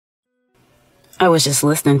I was just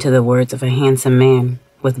listening to the words of a handsome man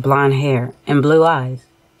with blonde hair and blue eyes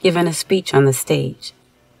giving a speech on the stage.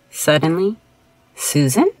 Suddenly,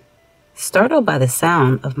 Susan? Startled by the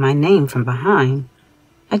sound of my name from behind,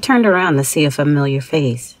 I turned around to see a familiar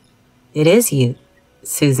face. It is you,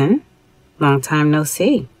 Susan. Long time no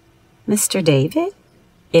see. Mr. David?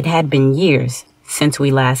 It had been years since we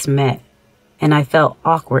last met, and I felt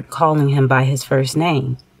awkward calling him by his first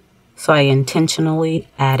name, so I intentionally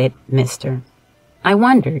added Mr. I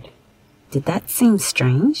wondered, did that seem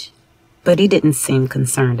strange? But he didn't seem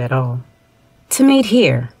concerned at all. To meet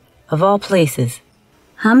here, of all places.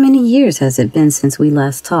 How many years has it been since we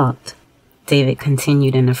last talked? David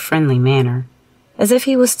continued in a friendly manner, as if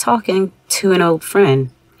he was talking to an old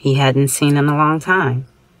friend he hadn't seen in a long time.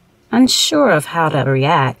 Unsure of how to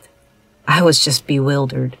react, I was just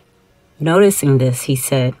bewildered. Noticing this, he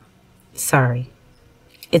said, Sorry.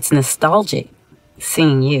 It's nostalgic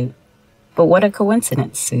seeing you. But what a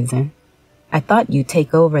coincidence, Susan. I thought you'd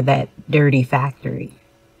take over that dirty factory.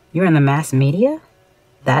 You're in the mass media?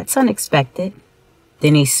 That's unexpected.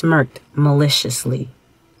 Then he smirked maliciously.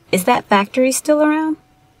 Is that factory still around?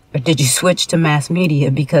 Or did you switch to mass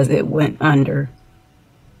media because it went under?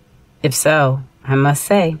 If so, I must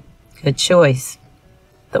say, good choice.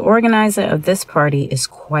 The organizer of this party is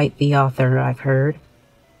quite the author, I've heard.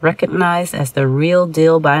 Recognized as the real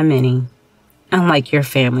deal by many, unlike your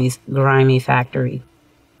family's grimy factory.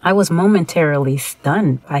 I was momentarily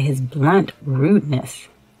stunned by his blunt rudeness.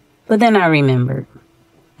 But then I remembered.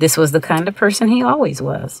 This was the kind of person he always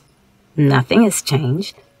was. Nothing has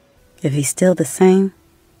changed. If he's still the same,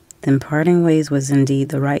 then parting ways was indeed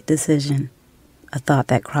the right decision, a thought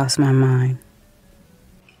that crossed my mind.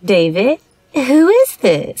 David, who is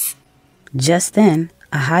this? Just then,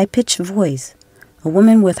 a high-pitched voice, a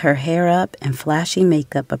woman with her hair up and flashy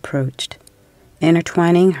makeup approached,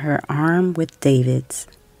 intertwining her arm with David's.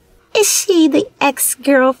 Is she the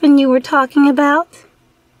ex-girlfriend you were talking about?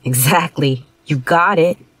 Exactly. You got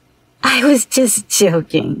it. I was just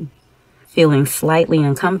joking. Feeling slightly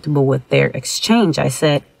uncomfortable with their exchange, I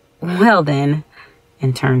said, Well then,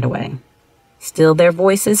 and turned away. Still their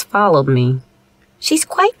voices followed me. She's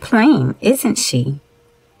quite plain, isn't she?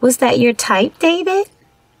 Was that your type, David?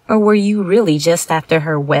 Or were you really just after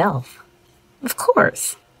her wealth? Of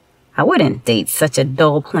course. I wouldn't date such a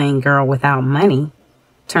dull plain girl without money.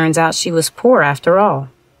 Turns out she was poor after all.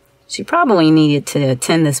 She probably needed to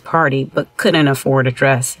attend this party, but couldn't afford a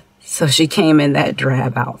dress, so she came in that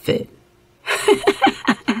drab outfit.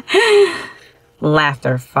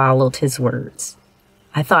 Laughter followed his words.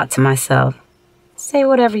 I thought to myself, say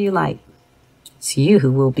whatever you like. It's you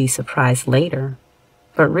who will be surprised later.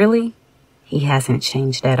 But really, he hasn't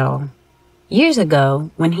changed at all. Years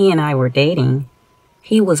ago, when he and I were dating,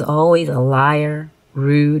 he was always a liar,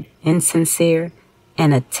 rude, insincere,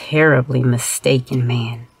 and a terribly mistaken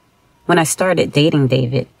man. When I started dating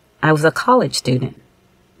David, I was a college student.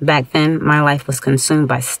 Back then, my life was consumed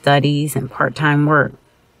by studies and part-time work,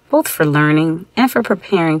 both for learning and for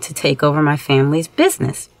preparing to take over my family's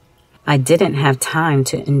business. I didn't have time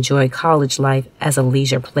to enjoy college life as a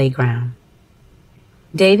leisure playground.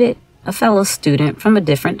 David, a fellow student from a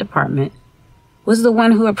different department, was the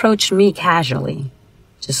one who approached me casually,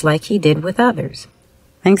 just like he did with others.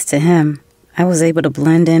 Thanks to him, I was able to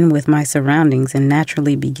blend in with my surroundings and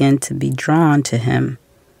naturally begin to be drawn to him,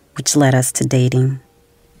 which led us to dating.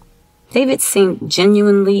 David seemed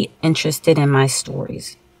genuinely interested in my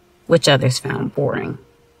stories, which others found boring.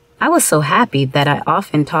 I was so happy that I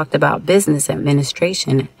often talked about business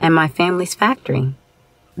administration and my family's factory.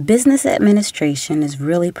 Business administration is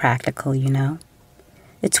really practical, you know.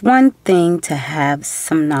 It's one thing to have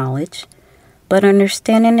some knowledge, but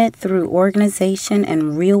understanding it through organization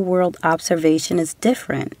and real-world observation is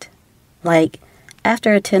different. Like,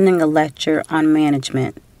 after attending a lecture on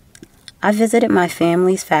management, I visited my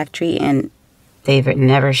family's factory and David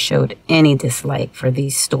never showed any dislike for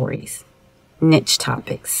these stories. Niche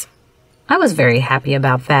topics. I was very happy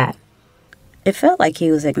about that. It felt like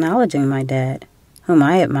he was acknowledging my dad, whom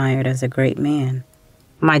I admired as a great man.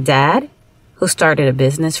 My dad, who started a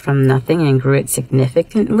business from nothing and grew it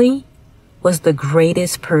significantly, was the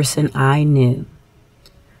greatest person I knew.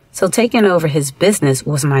 So taking over his business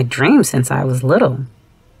was my dream since I was little.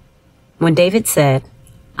 When David said,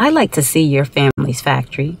 I'd like to see your family's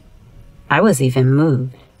factory, I was even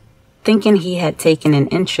moved, thinking he had taken an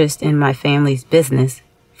interest in my family's business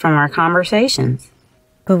from our conversations.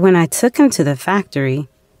 But when I took him to the factory,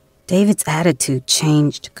 David's attitude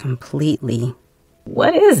changed completely.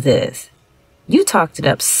 What is this? You talked it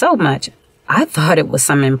up so much, I thought it was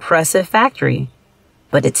some impressive factory,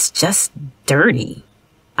 but it's just dirty.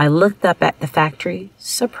 I looked up at the factory,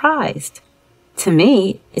 surprised. To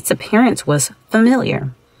me, its appearance was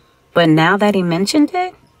familiar. But now that he mentioned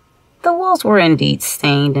it, the walls were indeed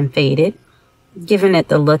stained and faded, giving it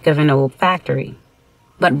the look of an old factory.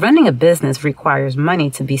 But running a business requires money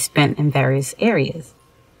to be spent in various areas.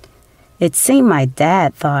 It seemed my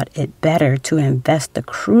dad thought it better to invest the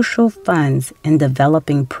crucial funds in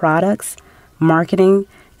developing products, marketing,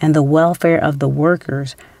 and the welfare of the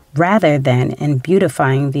workers rather than in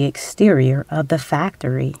beautifying the exterior of the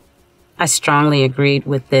factory. I strongly agreed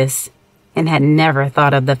with this and had never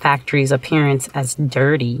thought of the factory's appearance as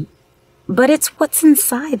dirty. But it's what's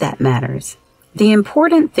inside that matters. The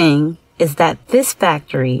important thing is that this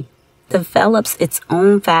factory develops its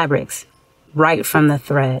own fabrics right from the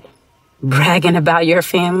thread. Bragging about your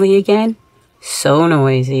family again? So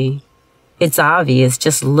noisy. It's obvious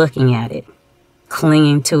just looking at it.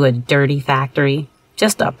 Clinging to a dirty factory,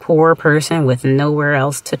 just a poor person with nowhere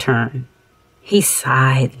else to turn. He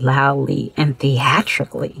sighed loudly and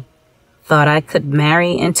theatrically. Thought I could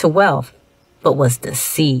marry into wealth, but was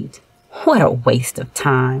deceived. What a waste of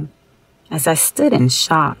time. As I stood in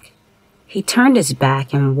shock, he turned his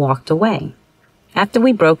back and walked away. After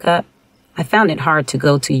we broke up, I found it hard to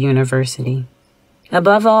go to university.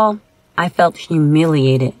 Above all, I felt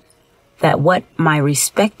humiliated that what my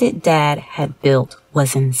respected dad had built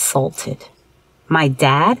was insulted. My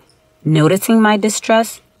dad, noticing my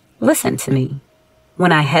distress, listened to me.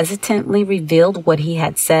 When I hesitantly revealed what he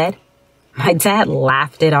had said, my dad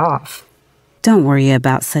laughed it off. Don't worry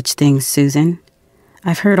about such things, Susan.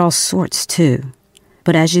 I've heard all sorts too.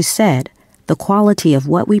 But as you said, the quality of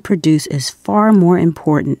what we produce is far more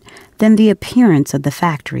important than the appearance of the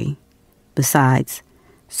factory. Besides,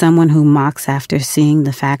 someone who mocks after seeing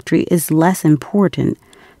the factory is less important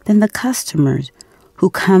than the customers who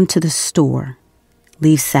come to the store,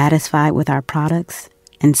 leave satisfied with our products,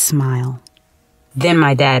 and smile. Then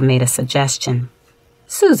my dad made a suggestion.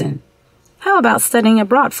 Susan, how about studying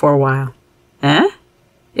abroad for a while?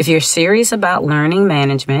 If you're serious about learning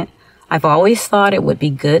management, I've always thought it would be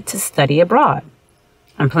good to study abroad.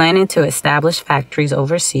 I'm planning to establish factories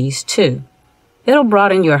overseas too. It'll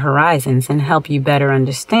broaden your horizons and help you better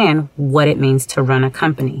understand what it means to run a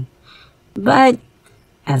company. But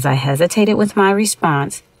as I hesitated with my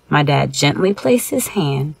response, my dad gently placed his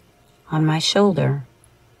hand on my shoulder.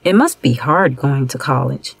 It must be hard going to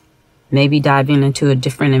college. Maybe diving into a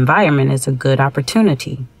different environment is a good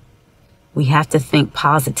opportunity. We have to think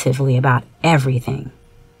positively about everything.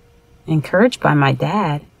 Encouraged by my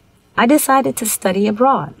dad, I decided to study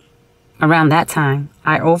abroad. Around that time,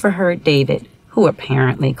 I overheard David, who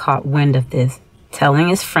apparently caught wind of this, telling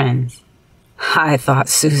his friends, I thought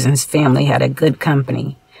Susan's family had a good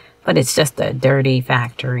company, but it's just a dirty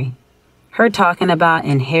factory. Her talking about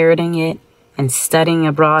inheriting it and studying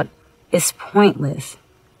abroad is pointless.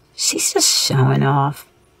 She's just showing off.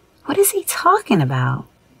 What is he talking about?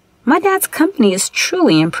 My dad's company is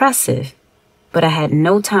truly impressive, but I had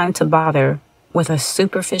no time to bother with a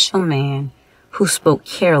superficial man who spoke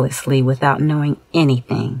carelessly without knowing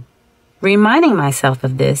anything. Reminding myself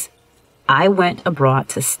of this, I went abroad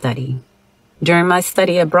to study. During my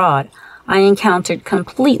study abroad, I encountered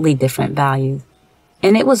completely different values,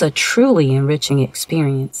 and it was a truly enriching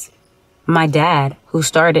experience. My dad, who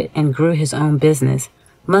started and grew his own business,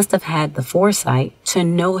 must have had the foresight to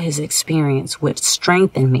know his experience would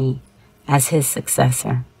strengthen me as his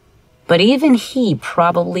successor. But even he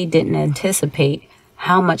probably didn't anticipate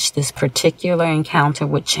how much this particular encounter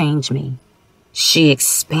would change me. She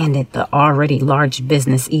expanded the already large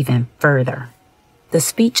business even further. The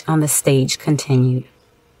speech on the stage continued.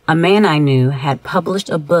 A man I knew had published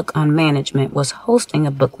a book on management was hosting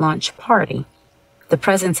a book launch party. The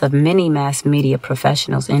presence of many mass media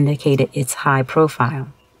professionals indicated its high profile.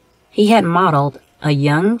 He had modeled a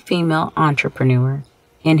young female entrepreneur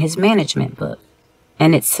in his management book,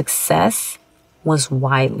 and its success was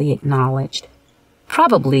widely acknowledged.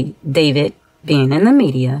 Probably David, being in the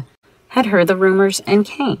media, had heard the rumors and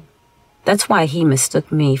came. That's why he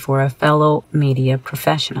mistook me for a fellow media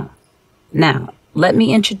professional. Now, let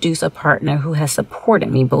me introduce a partner who has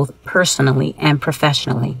supported me both personally and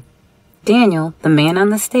professionally. Daniel, the man on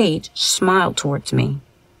the stage, smiled towards me.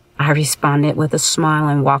 I responded with a smile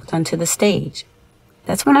and walked onto the stage.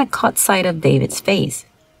 That's when I caught sight of David's face,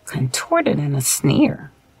 contorted in a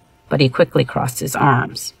sneer. But he quickly crossed his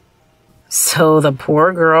arms. So the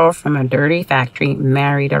poor girl from a dirty factory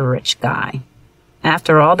married a rich guy.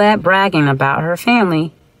 After all that bragging about her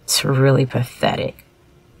family, it's really pathetic.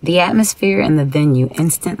 The atmosphere in the venue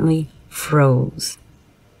instantly froze.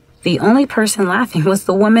 The only person laughing was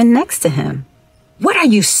the woman next to him. What are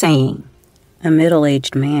you saying? A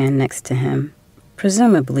middle-aged man next to him,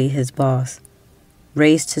 presumably his boss,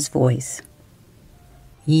 raised his voice.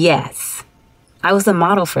 Yes, I was the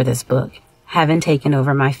model for this book, having taken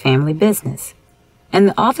over my family business, and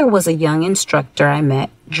the author was a young instructor I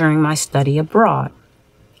met during my study abroad.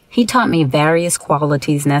 He taught me various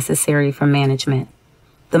qualities necessary for management.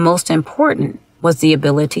 The most important was the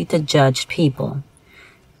ability to judge people.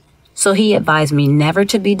 So he advised me never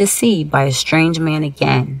to be deceived by a strange man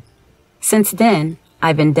again. Since then,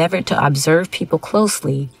 I've endeavored to observe people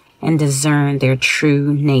closely and discern their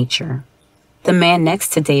true nature. The man next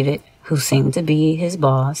to David, who seemed to be his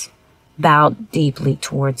boss, bowed deeply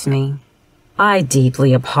towards me. I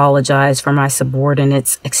deeply apologize for my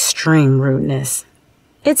subordinate's extreme rudeness.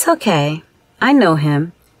 It's okay. I know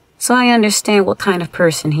him, so I understand what kind of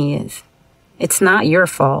person he is. It's not your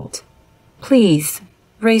fault. Please,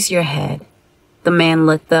 raise your head. The man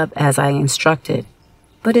looked up as I instructed,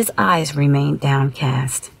 but his eyes remained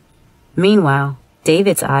downcast. Meanwhile,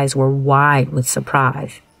 David's eyes were wide with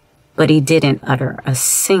surprise, but he didn't utter a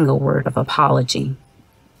single word of apology.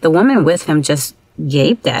 The woman with him just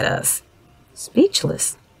gaped at us,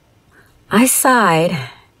 speechless. I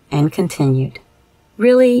sighed and continued.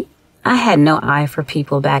 Really, I had no eye for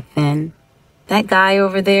people back then. That guy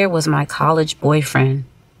over there was my college boyfriend.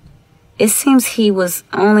 It seems he was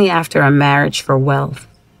only after a marriage for wealth.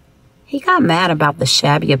 He got mad about the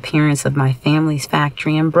shabby appearance of my family's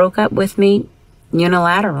factory and broke up with me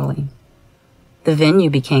unilaterally. The venue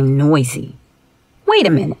became noisy. Wait a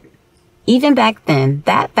minute. Even back then,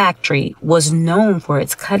 that factory was known for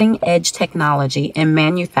its cutting-edge technology in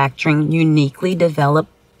manufacturing uniquely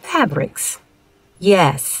developed fabrics.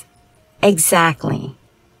 Yes, exactly.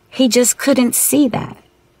 He just couldn't see that.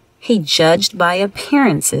 He judged by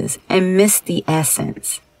appearances and missed the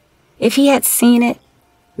essence. If he had seen it,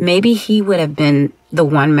 maybe he would have been the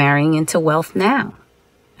one marrying into wealth now.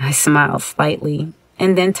 I smiled slightly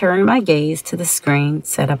and then turned my gaze to the screen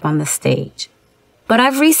set up on the stage. But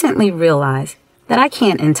I've recently realized that I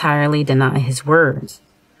can't entirely deny his words.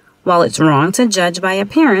 While it's wrong to judge by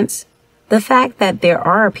appearance, the fact that there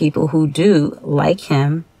are people who do like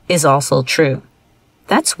him is also true.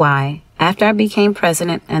 That's why, after I became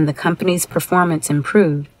president and the company's performance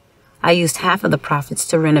improved, I used half of the profits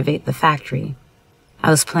to renovate the factory. I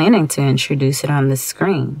was planning to introduce it on the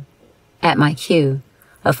screen. At my cue,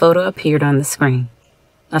 a photo appeared on the screen.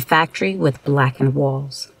 A factory with blackened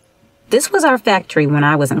walls. This was our factory when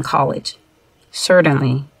I was in college.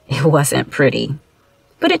 Certainly, it wasn't pretty.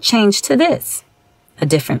 But it changed to this. A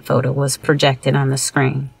different photo was projected on the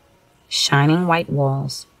screen. Shining white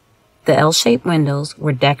walls. The L-shaped windows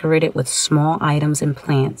were decorated with small items and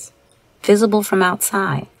plants, visible from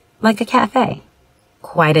outside, like a cafe.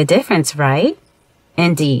 Quite a difference, right?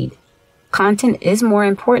 Indeed, content is more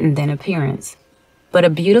important than appearance, but a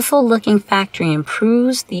beautiful-looking factory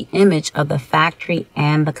improves the image of the factory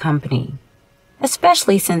and the company,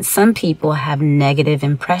 especially since some people have negative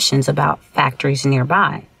impressions about factories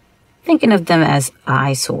nearby, thinking of them as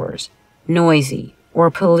eyesores, noisy, or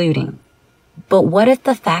polluting. But what if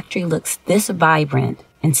the factory looks this vibrant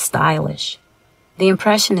and stylish? The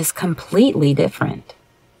impression is completely different.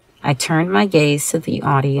 I turned my gaze to the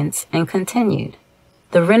audience and continued.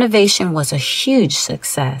 The renovation was a huge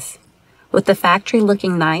success. With the factory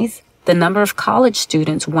looking nice, the number of college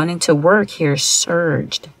students wanting to work here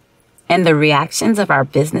surged, and the reactions of our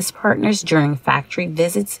business partners during factory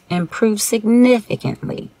visits improved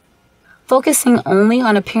significantly. Focusing only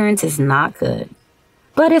on appearance is not good,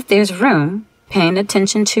 but if there's room, paying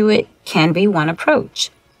attention to it can be one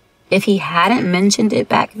approach. If he hadn't mentioned it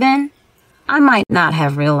back then, I might not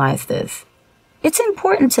have realized this. It's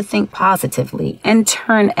important to think positively and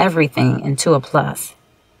turn everything into a plus.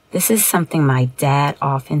 This is something my dad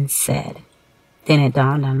often said. Then it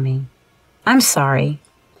dawned on me. I'm sorry.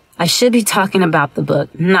 I should be talking about the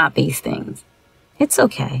book, not these things. It's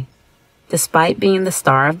okay. Despite being the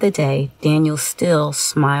star of the day, Daniel still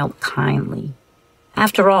smiled kindly.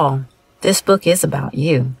 After all, this book is about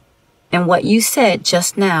you. And what you said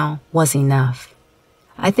just now was enough.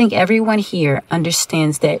 I think everyone here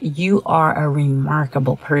understands that you are a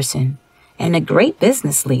remarkable person and a great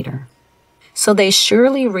business leader. So they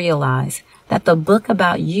surely realize that the book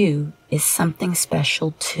about you is something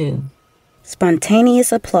special too.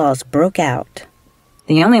 Spontaneous applause broke out.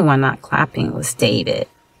 The only one not clapping was David.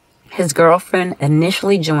 His girlfriend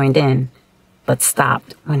initially joined in, but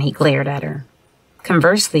stopped when he glared at her.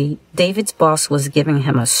 Conversely, David's boss was giving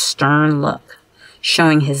him a stern look,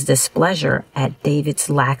 showing his displeasure at David's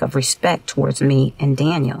lack of respect towards me and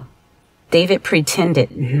Daniel. David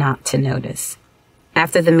pretended not to notice.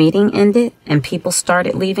 After the meeting ended and people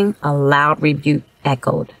started leaving, a loud rebuke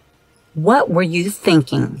echoed. What were you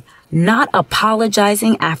thinking? Not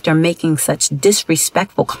apologizing after making such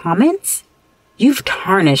disrespectful comments? You've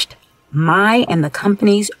tarnished my and the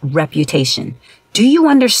company's reputation. Do you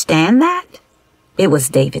understand that? It was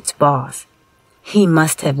David's boss. He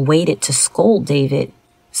must have waited to scold David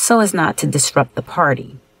so as not to disrupt the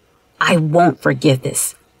party. I won't forgive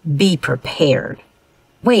this. Be prepared.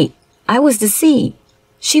 Wait, I was deceived.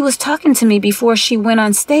 She was talking to me before she went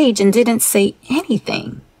on stage and didn't say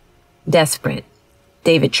anything. Desperate,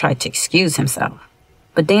 David tried to excuse himself,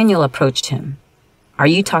 but Daniel approached him. Are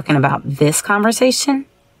you talking about this conversation?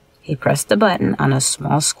 He pressed a button on a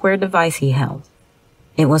small square device he held.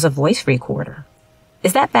 It was a voice recorder.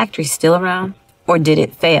 Is that factory still around? Or did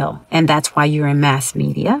it fail, and that's why you're in mass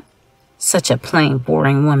media? Such a plain,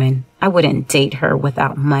 boring woman. I wouldn't date her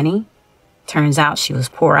without money. Turns out she was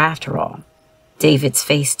poor after all. David's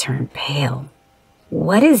face turned pale.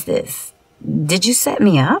 What is this? Did you set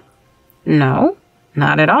me up? No,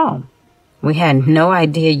 not at all. We had no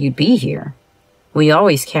idea you'd be here. We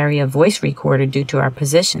always carry a voice recorder due to our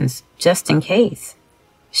positions, just in case.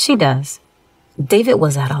 She does. David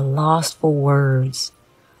was at a loss for words.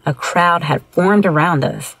 A crowd had formed around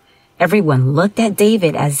us. Everyone looked at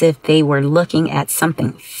David as if they were looking at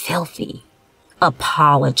something filthy.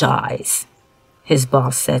 Apologize, his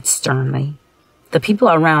boss said sternly. The people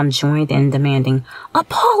around joined in demanding,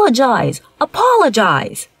 apologize,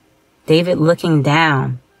 apologize. David, looking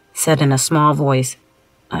down, said in a small voice,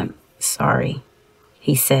 I'm sorry,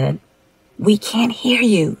 he said. We can't hear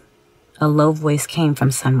you. A low voice came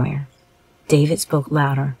from somewhere. David spoke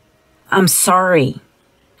louder. I'm sorry.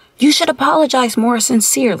 You should apologize more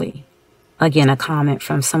sincerely. Again, a comment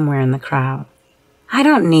from somewhere in the crowd. I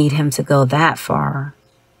don't need him to go that far.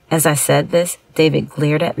 As I said this, David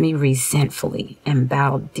glared at me resentfully and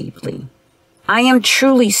bowed deeply. I am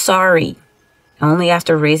truly sorry. Only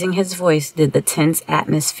after raising his voice did the tense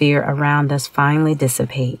atmosphere around us finally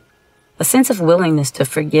dissipate. A sense of willingness to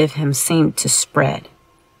forgive him seemed to spread.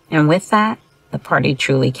 And with that, the party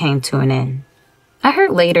truly came to an end. I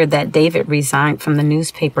heard later that David resigned from the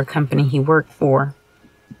newspaper company he worked for.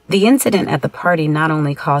 The incident at the party not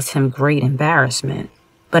only caused him great embarrassment,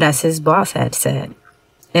 but as his boss had said,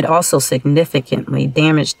 it also significantly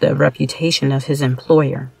damaged the reputation of his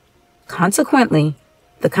employer. Consequently,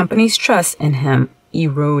 the company's trust in him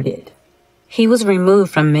eroded. He was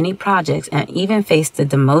removed from many projects and even faced a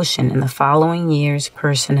demotion in the following year's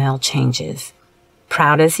personnel changes.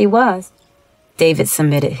 Proud as he was, David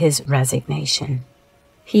submitted his resignation.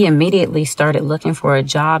 He immediately started looking for a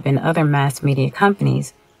job in other mass media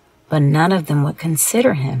companies, but none of them would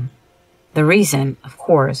consider him. The reason, of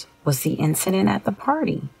course, was the incident at the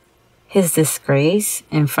party. His disgrace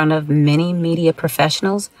in front of many media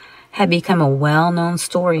professionals had become a well-known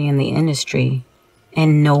story in the industry,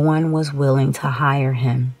 and no one was willing to hire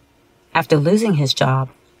him. After losing his job,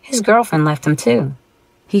 his girlfriend left him too.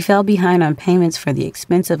 He fell behind on payments for the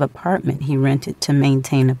expensive apartment he rented to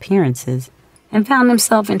maintain appearances and found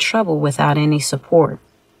himself in trouble without any support.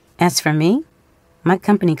 As for me, my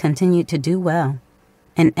company continued to do well,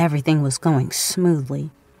 and everything was going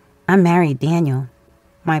smoothly. I married Daniel,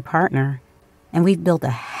 my partner, and we've built a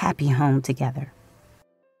happy home together.